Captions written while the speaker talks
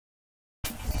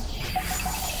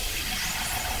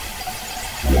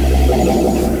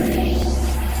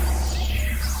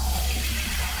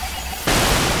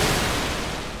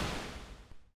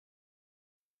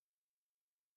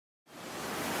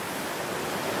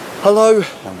Hello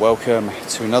and welcome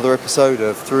to another episode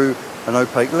of Through an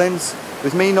Opaque Lens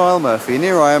with me, Niall Murphy, and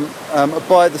here I am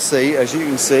by the sea, as you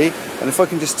can see, and if I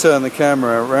can just turn the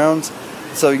camera around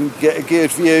so you can get a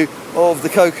good view of the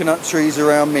coconut trees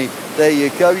around me. There you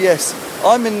go. Yes,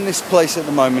 I'm in this place at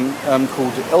the moment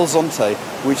called Zonte,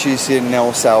 which is in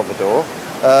El Salvador,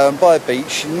 by a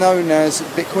beach known as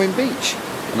Bitcoin Beach,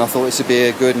 and I thought this would be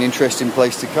a good and interesting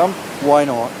place to come. Why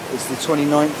not? It's the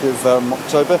 29th of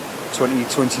October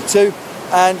 2022,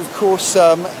 and of course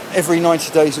every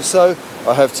 90 days or so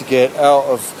I have to get out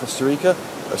of Costa Rica.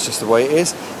 That's just the way it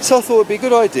is. So I thought it'd be a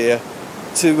good idea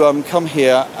to come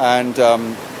here and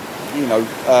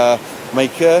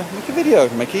make a video,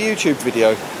 make a YouTube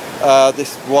video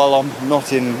this while I'm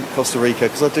not in Costa Rica,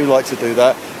 because I do like to do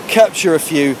that, capture a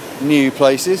few new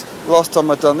places. Last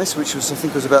time I'd done this, which was I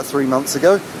think was about 3 months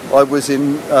ago, I was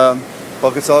in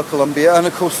Bogota, Colombia, and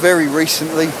of course very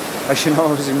recently, as you know,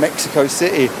 I was in Mexico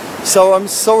City. So I'm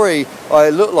sorry I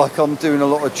look like I'm doing a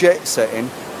lot of jet setting,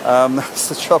 that's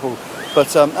the trouble,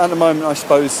 but at the moment I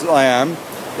suppose I am.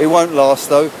 It won't last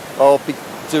though. I'll be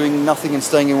doing nothing and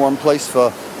staying in one place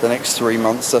for the next 3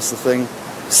 months, that's the thing.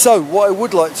 So what I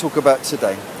would like to talk about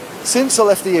today, since I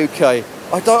left the UK,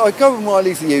 I go and when I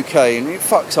leave the UK and it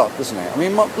fucks up, doesn't it? I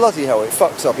mean, bloody hell, it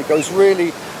fucks up. It goes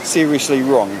really seriously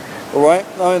wrong. Alright,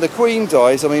 now the Queen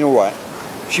dies, I mean, alright,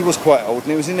 she was quite old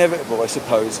and it was inevitable, I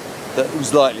suppose, that it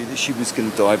was likely that she was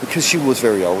going to die because she was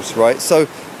very old, right? So,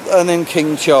 and then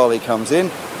King Charlie comes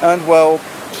in, and well,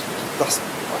 that's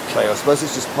okay, I suppose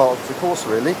it's just part of the course,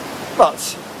 really.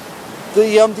 But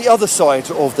the other side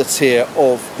of the tier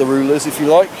of the rulers, if you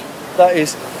like, that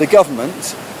is the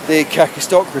government, the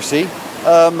kakistocracy,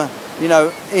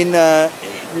 in the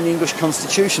English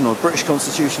Constitution or British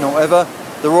Constitution or whatever,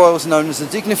 the royals are known as the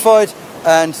dignified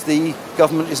and the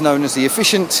government is known as the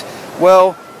efficient.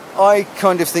 Well, I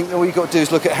kind of think that what you've got to do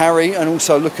is look at Harry and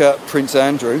also look at Prince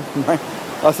Andrew.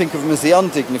 I think of them as the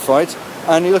undignified,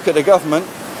 and you look at the government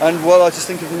and, well, I just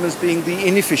think of them as being the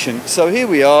inefficient. So here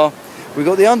we are, we've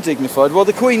got the undignified. Well,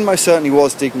 the Queen most certainly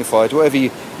was dignified, whatever you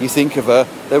think of her.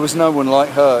 There was no one like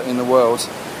her in the world.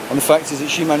 And the fact is that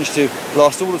she managed to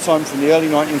last all the time from the early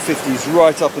 1950s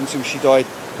right up until she died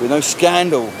with no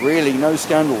scandal, really, no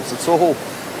scandals at all.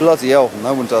 Bloody hell,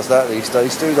 no one does that these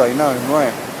days, do they? No,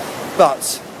 right.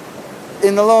 But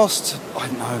in the last, I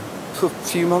don't know,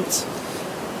 few months,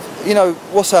 you know,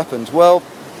 what's happened? Well,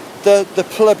 the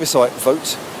plebiscite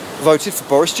voted for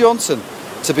Boris Johnson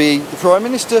to be the Prime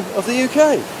Minister of the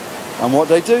UK. And what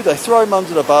they do, they throw him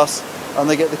under the bus and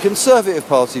they get the Conservative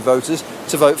Party voters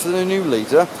to vote for the new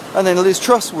leader, and then Liz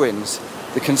Truss wins.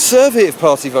 The Conservative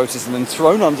Party voters are then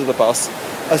thrown under the bus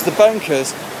as the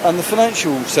bankers and the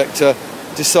financial sector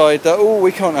decide that, oh,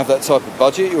 we can't have that type of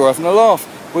budget, you're having a laugh,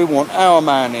 we want our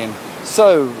man in.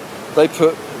 So they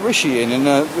put Rishi in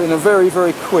a very,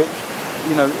 very quick,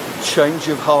 change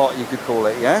of heart, you could call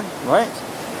it, yeah? Right?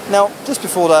 Now, just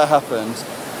before that happened,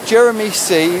 Jeremy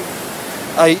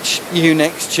C.H.U.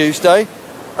 next Tuesday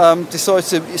decides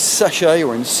to sashay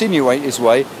or insinuate his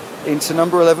way into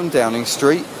number 11 Downing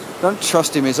Street. Don't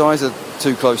trust him, his eyes are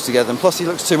too close together, and plus he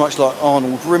looks too much like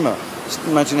Arnold Rimmer. Just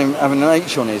imagine him having an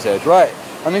H on his head, right?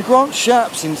 And then Grant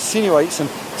Shapps insinuates and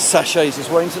sashays his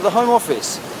way into the Home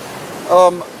Office.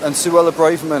 And Suella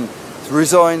Braverman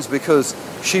resigns because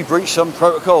she breached some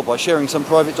protocol by sharing some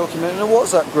private document in a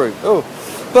WhatsApp group. Oh,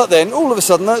 but then all of a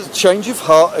sudden that's a change of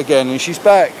heart again, and she's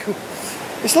back.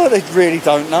 It's like they really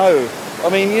don't know. I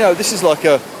mean, this is like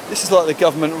the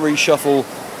government reshuffle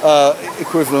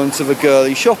equivalent of a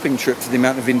girly shopping trip for the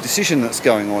amount of indecision that's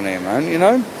going on here,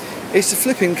 man. It's a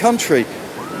flipping country,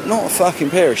 not a fucking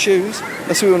pair of shoes.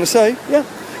 That's what we want to say, yeah.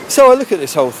 So I look at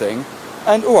this whole thing,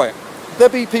 and all right,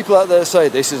 there'll be people out there say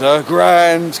this is a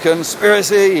grand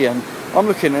conspiracy, and I'm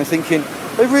looking and thinking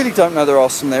they really don't know their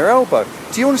arse from their elbow.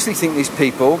 Do you honestly think these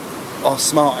people are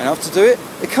smart enough to do it?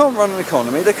 They can't run an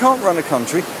economy, they can't run a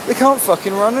country, they can't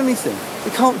fucking run anything.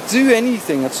 They can't do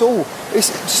anything at all. It's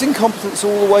just incompetence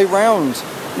all the way round.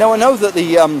 Now I know that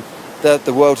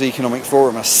the World Economic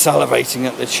Forum are salivating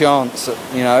at the chance,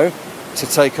 to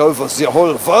take over the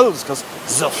whole world, because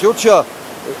the future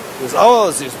is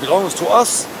ours, it belongs to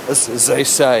us, as they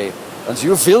say. And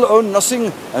you will own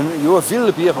nothing, and you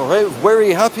will be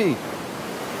very happy.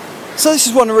 So this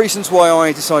is one of the reasons why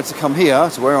I decided to come here,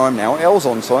 to where I'm now, El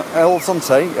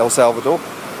Zonte, El Salvador,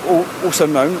 also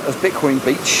known as Bitcoin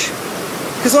Beach,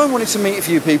 because I wanted to meet a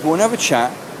few people and have a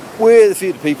chat with a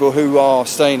few people who are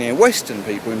staying here, Western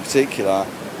people in particular,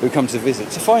 who come to visit,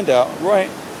 to find out, right,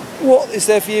 what is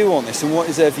their view on this and what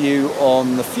is their view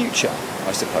on the future,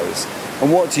 I suppose,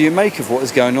 and what do you make of what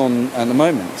is going on at the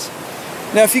moment.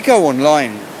 Now, if you go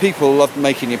online, people love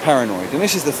making you paranoid, and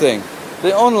this is the thing.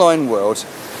 The online world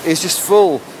is just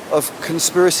full of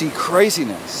conspiracy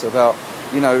craziness about,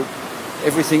 you know,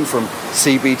 everything from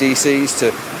CBDCs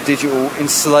to digital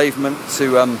enslavement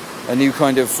to a new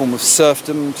kind of form of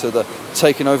serfdom to the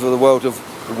taking over the world of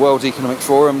the World Economic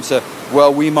Forum to,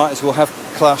 well, we might as well have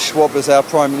Klaus Schwab as our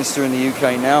Prime Minister in the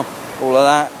UK now, all of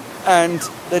that. And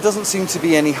there doesn't seem to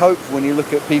be any hope when you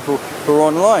look at people who are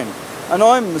online. And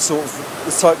I'm the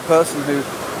type of person who,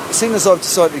 seeing as I've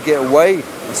decided to get away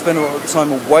and spend a lot of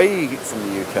time away from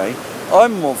the UK,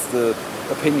 I'm of the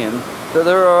opinion that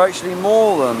there are actually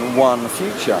more than one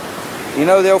future. You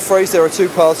know the old phrase, there are two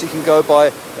paths you can go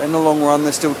by, in the long run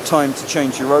there's still time to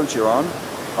change your road you're on.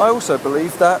 I also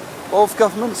believe that of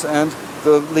governments and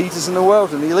the leaders in the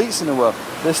world and the elites in the world.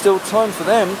 There's still time for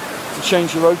them to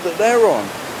change the road that they're on.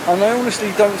 And I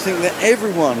honestly don't think that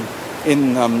everyone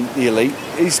in the elite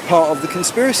is part of the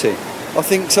conspiracy. I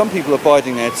think some people are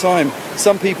biding their time.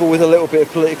 Some people with a little bit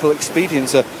of political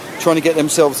expedience are trying to get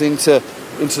themselves into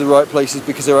the right places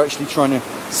because they're actually trying to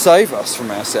save us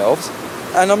from ourselves.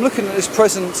 And I'm looking at this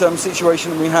present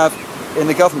situation we have in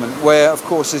the government where, of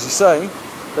course, as you say,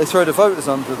 they throw the voters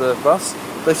under the bus,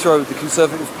 they throw the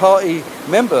Conservative Party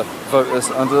member voters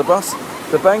under the bus,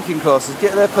 the banking classes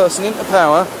get their person into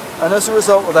power, and as a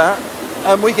result of that,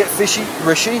 we get Fishy,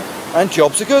 Rishi, and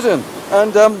jobs are good.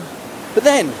 And but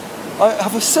then I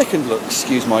have a second look.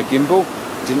 Excuse my gimbal.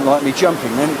 Didn't like me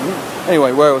jumping then.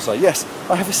 Anyway, where was I? Yes,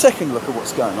 I have a second look at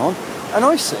what's going on, and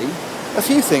I see a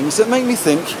few things that make me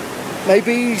think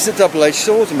maybe he's a double-edged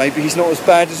sword, and maybe he's not as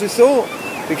bad as we thought,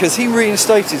 because he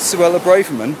reinstated Suella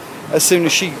Braverman as soon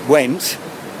as she went,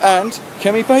 and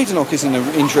Kemi Badenoch is in an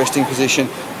interesting position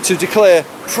to declare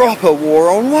proper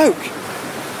war on woke.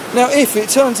 Now, if it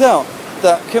turns out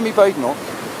that Kemi Badenoch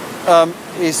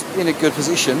is in a good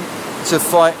position to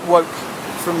fight woke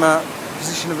from a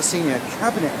position of a senior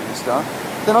cabinet minister,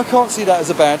 then I can't see that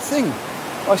as a bad thing.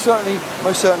 I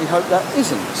most certainly hope that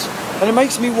isn't. And it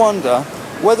makes me wonder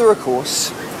whether, of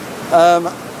course,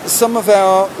 some of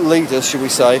our leaders, shall we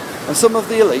say, and some of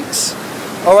the elites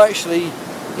are actually,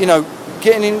 you know,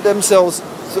 getting in themselves,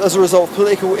 as a result of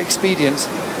political expedience,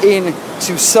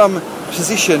 into some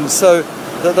position so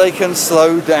that they can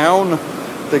slow down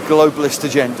the globalist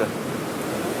agenda.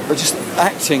 They're just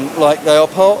acting like they are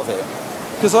part of it.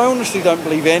 Because I honestly don't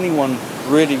believe anyone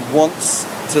really wants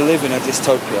to live in a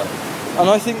dystopia. And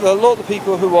I think that a lot of the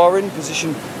people who are in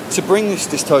position to bring this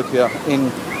dystopia in,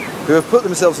 who have put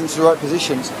themselves into the right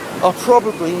positions, are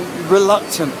probably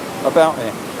reluctant about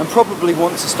it and probably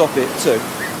want to stop it too.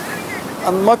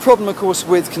 And my problem, of course,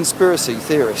 with conspiracy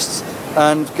theorists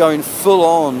and going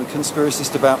full-on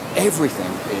conspiracist about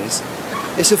everything is,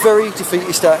 it's a very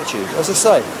defeatist attitude. As I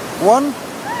say, one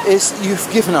is you've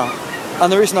given up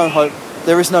and there is no hope,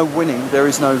 there is no winning, there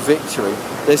is no victory,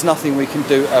 there's nothing we can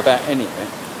do about any of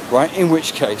it, right? In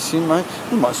which case, you know,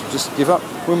 we might as well just give up,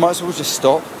 we might as well just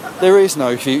stop, there is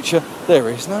no future, there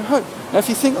is no hope. Now, if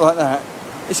you think like that,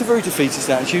 it's a very defeatist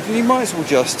attitude and you might as well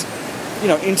just, you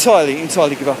know, entirely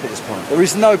give up at this point. There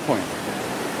is no point.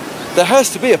 There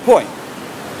has to be a point.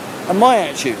 And my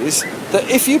attitude is that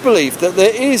if you believe that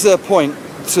there is a point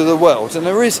to the world, and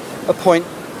there is a point,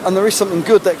 and there is something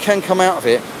good that can come out of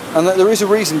it, and that there is a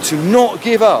reason to not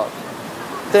give up,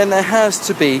 then there has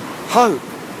to be hope.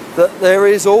 That there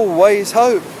is always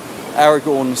hope.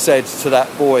 Aragorn said to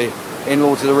that boy in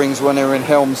Lord of the Rings when they were in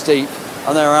Helm's Deep,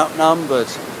 and they were outnumbered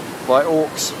by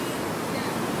orcs.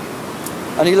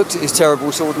 And he looked at his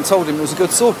terrible sword and told him it was a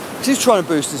good sword, because he was trying to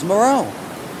boost his morale.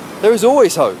 There is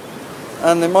always hope.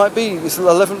 And there might be this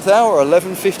 11th hour,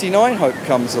 11:59 hope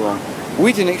comes along.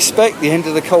 We didn't expect the end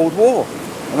of the Cold War.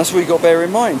 And that's what you've got to bear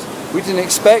in mind. We didn't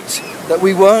expect that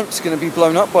we weren't going to be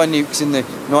blown up by nukes in the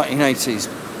 1980s.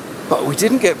 But we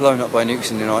didn't get blown up by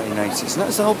nukes in the 1980s. And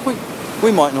that's the whole point.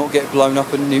 We might not get blown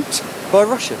up and nuked by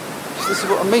Russia. So this is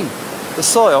what I mean. The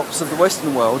psyops of the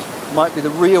Western world might be the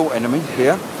real enemy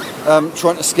here.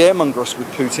 Trying to scaremonger us with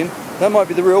Putin. That might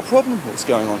be the real problem that's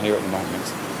going on here at the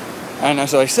moment. And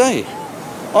as I say,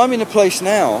 I'm in a place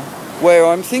now where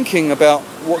I'm thinking about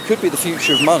what could be the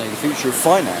future of money, the future of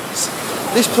finance.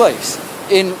 This place,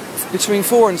 in between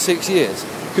 4 and 6 years,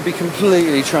 could be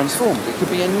completely transformed. It could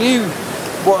be a new,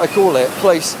 what I call it,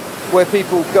 place where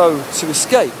people go to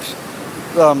escape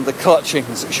the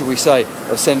clutchings, shall we say,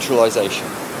 of centralisation.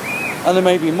 And there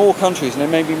may be more countries and there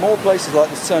may be more places like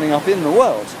this turning up in the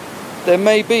world. There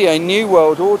may be a new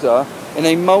world order in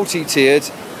a multi-tiered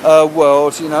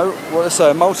world, you know, what I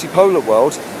say, a multipolar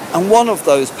world, and one of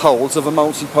those poles of a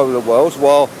multipolar world,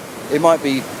 while it might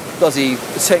be bloody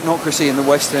technocracy in the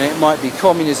West and it might be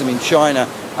communism in China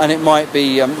and it might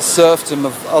be serfdom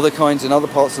of other kinds in other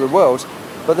parts of the world,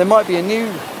 but there might be a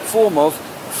new form of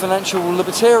financial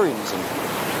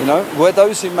libertarianism, you know, where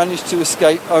those who manage to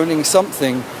escape owning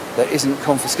something that isn't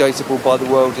confiscatable by the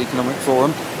World Economic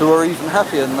Forum, who are even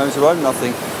happier than those who own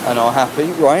nothing and are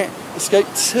happy, right, escape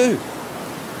too.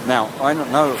 Now, I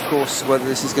don't know, of course, whether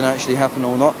this is going to actually happen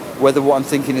or not, whether what I'm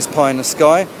thinking is pie in the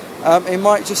sky. It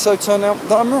might just so turn out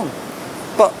that I'm wrong.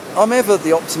 But I'm ever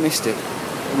the optimistic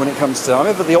when it comes to, I'm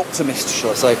ever the optimist,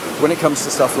 shall I say, when it comes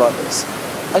to stuff like this.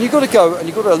 And you've got to go and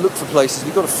you've got to look for places,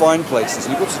 you've got to find places,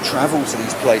 and you've got to travel to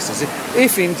these places,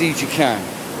 if indeed you can.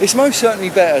 It's most certainly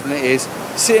better than it is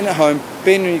sitting at home,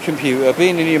 being on your computer,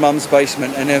 being in your mum's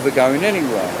basement and never going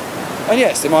anywhere. And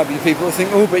yes, there might be people who think,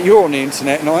 oh, but you're on the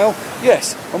internet, Niall.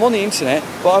 Yes, I'm on the internet,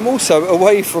 but I'm also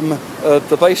away from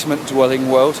the basement-dwelling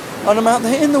world, and I'm out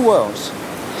there in the world.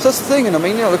 So that's the thing, and I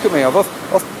mean, you know, look at me,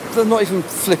 I've not even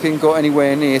flipping got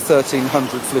anywhere near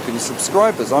 1,300 flipping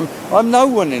subscribers. I'm no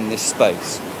one in this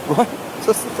space, right?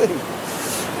 That's the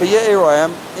thing. But yet here I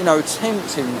am, you know,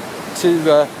 attempting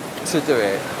to do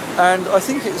it. And I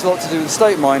think it's a lot to do with the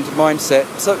state mindset,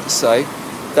 so to say,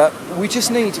 that we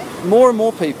just need more and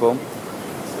more people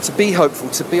to be hopeful,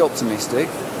 to be optimistic.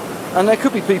 And there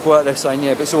could be people out there saying,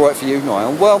 yeah, but it's all right for you,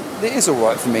 Niall. Well, it is all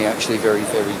right for me, actually, very,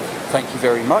 very, thank you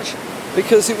very much.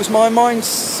 Because it was my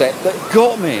mindset that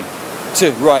got me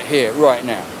to right here, right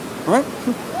now, right?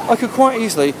 I could quite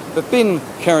easily have been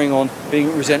carrying on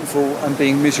being resentful and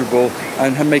being miserable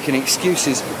and making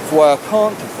excuses for why I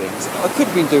can't do things. I could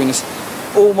have been doing this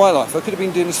all my life. I could have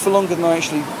been doing this for longer than I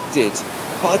actually did,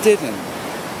 but I didn't.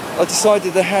 I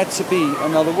decided there had to be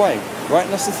another way, right?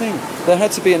 And that's the thing. There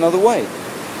had to be another way.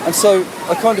 And so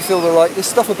I kind of feel that, like, this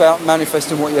stuff about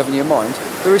manifesting what you have in your mind,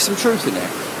 there is some truth in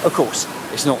it. Of course,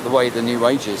 it's not the way the New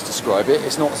Ages describe it.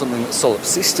 It's not something that's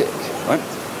solipsistic, right?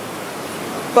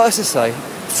 But as I say,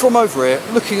 from over here,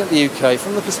 looking at the UK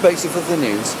from the perspective of the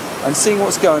news and seeing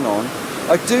what's going on,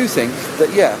 I do think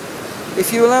that, yeah,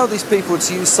 if you allow these people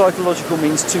to use psychological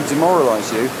means to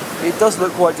demoralise you, it does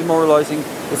look quite demoralising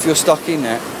if you're stuck in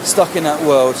that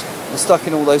world and stuck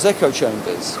in all those echo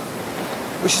chambers.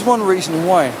 Which is one reason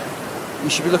why you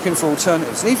should be looking for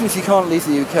alternatives. And even if you can't leave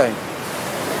the UK,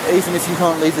 even if you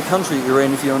can't leave the country you're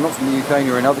in, if you're not from the UK and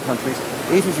you're in other countries,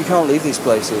 even if you can't leave these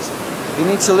places, you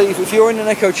need to leave. If you're in an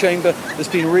echo chamber that's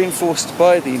been reinforced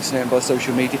by the internet and by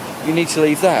social media, you need to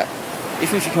leave that.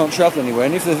 Even if you can't travel anywhere,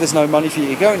 and if there's no money for you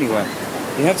to go anywhere,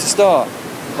 you have to start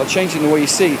by changing the way you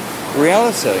see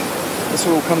reality. That's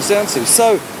what it all comes down to.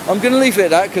 So I'm going to leave it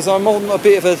at that because I'm on a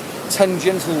bit of a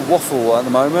tangential waffle at the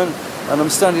moment. And I'm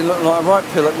standing looking like a right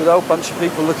pillock with a whole bunch of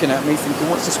people looking at me thinking,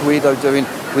 what's this weirdo doing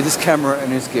with his camera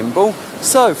and his gimbal?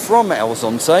 So, from El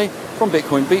Zonte, from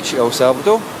Bitcoin Beach, El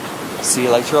Salvador, see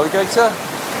you later, alligator.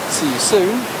 See you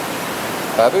soon.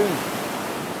 Baboon.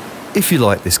 If you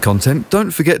like this content,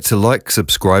 don't forget to like,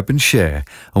 subscribe and share.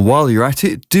 And while you're at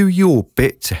it, do your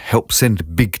bit to help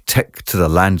send big tech to the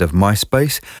land of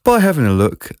MySpace by having a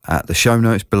look at the show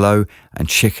notes below and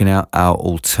checking out our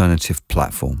alternative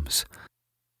platforms.